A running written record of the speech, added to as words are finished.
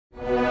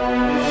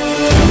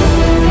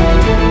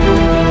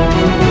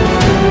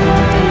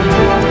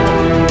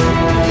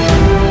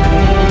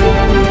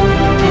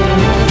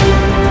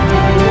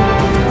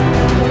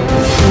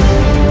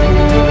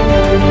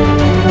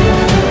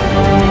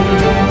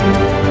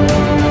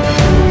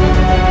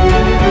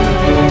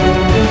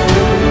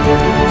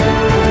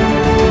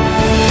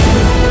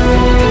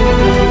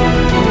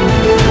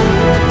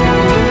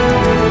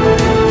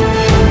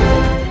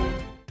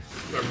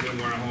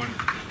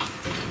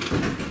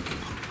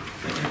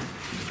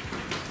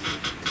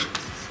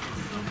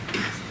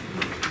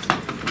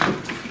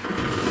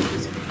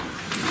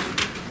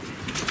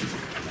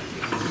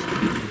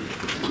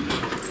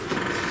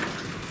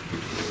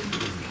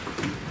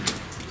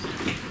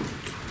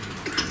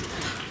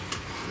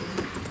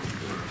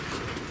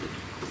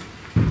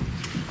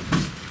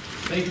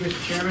Thank you,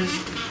 Mr. Chairman,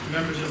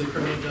 members of the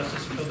Criminal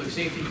Justice and Public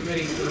Safety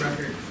Committee. For the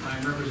record,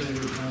 I'm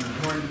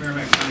Representative Werner D,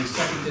 Merrimack County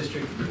 2nd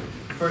District,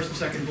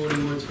 1st and 2nd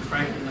voting wards for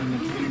Franklin and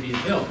the community of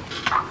Hill.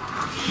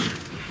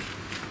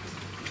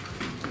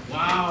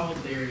 While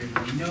there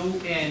is no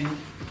end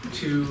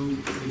to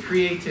the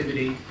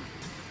creativity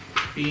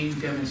being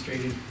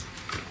demonstrated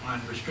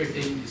on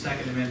restricting the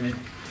Second Amendment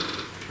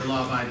for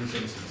law-abiding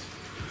citizens,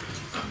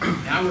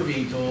 now we're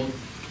being told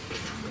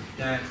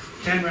that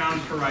 10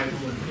 rounds per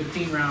rifle and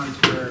 15 rounds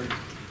per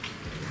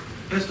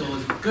pistol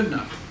is good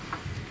enough.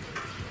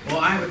 Well,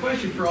 I have a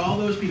question for all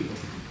those people.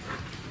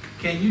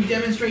 Can you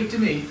demonstrate to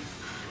me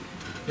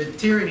that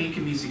tyranny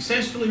can be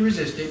successfully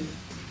resisted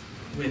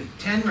with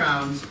 10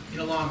 rounds in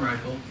a long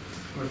rifle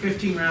or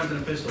 15 rounds in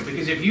a pistol?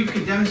 Because if you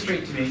can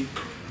demonstrate to me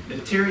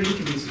that tyranny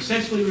can be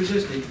successfully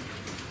resisted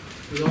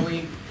with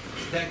only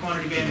that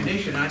quantity of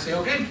ammunition, I say,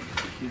 okay,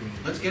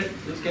 let's get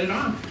it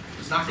on.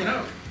 Let's knock it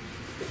out.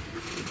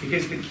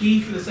 Because the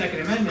key for the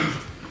Second Amendment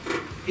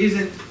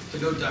isn't to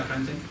go duck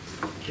hunting.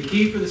 The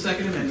key for the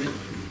Second Amendment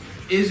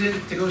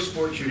isn't to go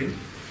sport shooting.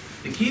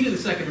 The key to the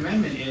Second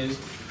Amendment is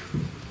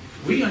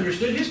we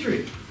understood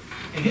history.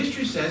 And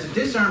history says a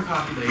disarmed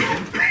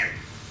population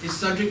is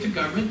subject to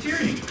government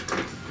tyranny.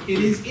 It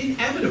is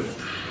inevitable.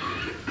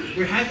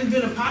 There hasn't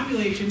been a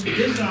population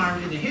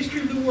disarmed in the history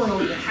of the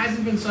world that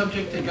hasn't been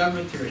subject to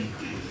government tyranny.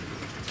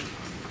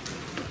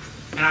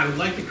 And I would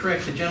like to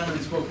correct the gentleman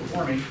that spoke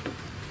before me.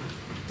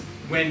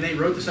 When they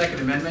wrote the Second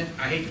Amendment,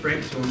 I hate to break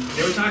it to them,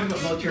 they were talking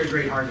about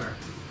military-grade hardware.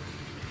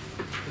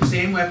 The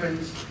same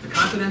weapons the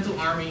Continental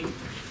Army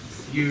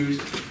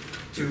used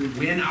to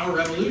win our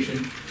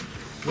revolution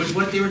was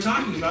what they were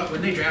talking about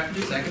when they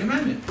drafted the Second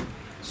Amendment.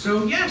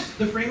 So yes,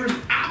 the framers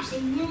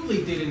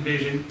absolutely did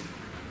envision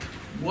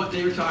what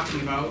they were talking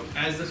about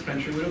as this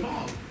country would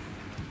evolve.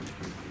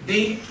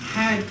 They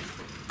had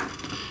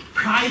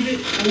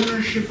private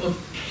ownership of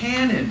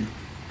cannon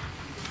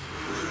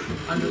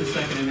under the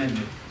Second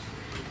Amendment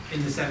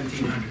in the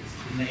 1700s,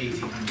 in the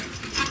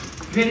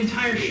 1800s. We had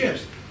entire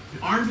ships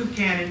armed with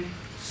cannon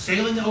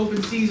sailing the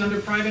open seas under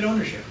private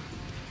ownership.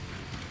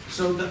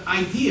 So the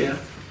idea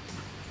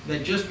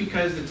that just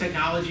because the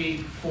technology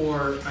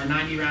for a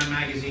 90-round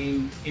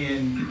magazine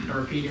in a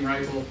repeating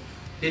rifle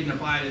didn't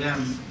apply to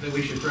them, that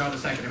we should throw out the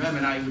Second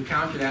Amendment, I would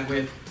counter that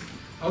with,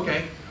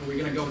 okay, are we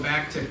going to go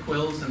back to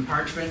quills and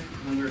parchment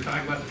when we were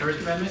talking about the First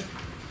Amendment?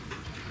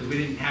 Because we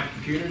didn't have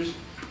computers,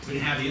 we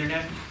didn't have the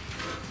internet.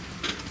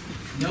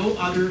 No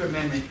other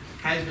amendment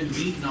has been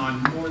beaten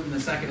on more than the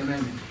Second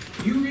Amendment.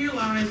 You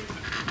realize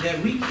that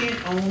we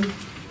can't own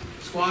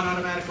squad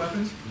automatic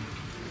weapons?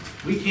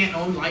 We can't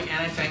own light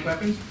anti-tank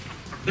weapons?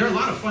 They're a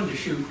lot of fun to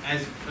shoot.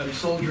 As a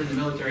soldier in the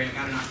military, I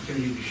got an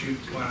opportunity to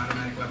shoot squad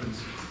automatic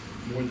weapons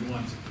more than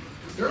once.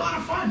 They're a lot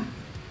of fun.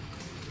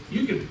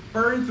 You could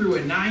burn through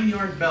a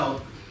 9-yard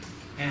belt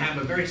and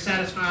have a very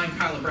satisfying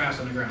pile of brass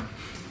on the ground.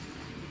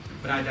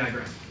 But I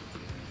digress.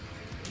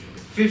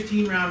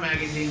 15-round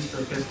magazines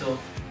for a pistol,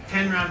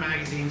 10-round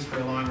magazines for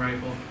a long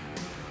rifle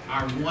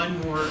are one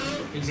more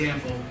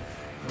example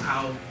of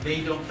how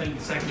they don't think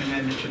the Second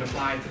Amendment should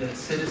apply to the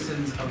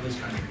citizens of this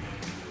country.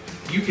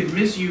 You can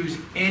misuse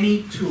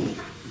any tool.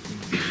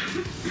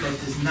 That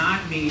does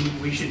not mean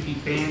we should be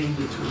banning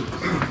the tools.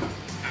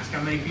 Ask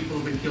how many people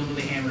have been killed with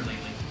a hammer lately.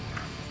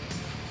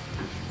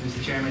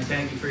 Mr. Chairman,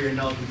 thank you for your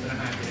indulgence, and I'm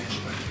happy to answer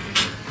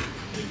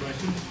questions. Any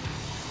questions?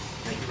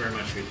 Thank you very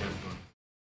much for your testimony.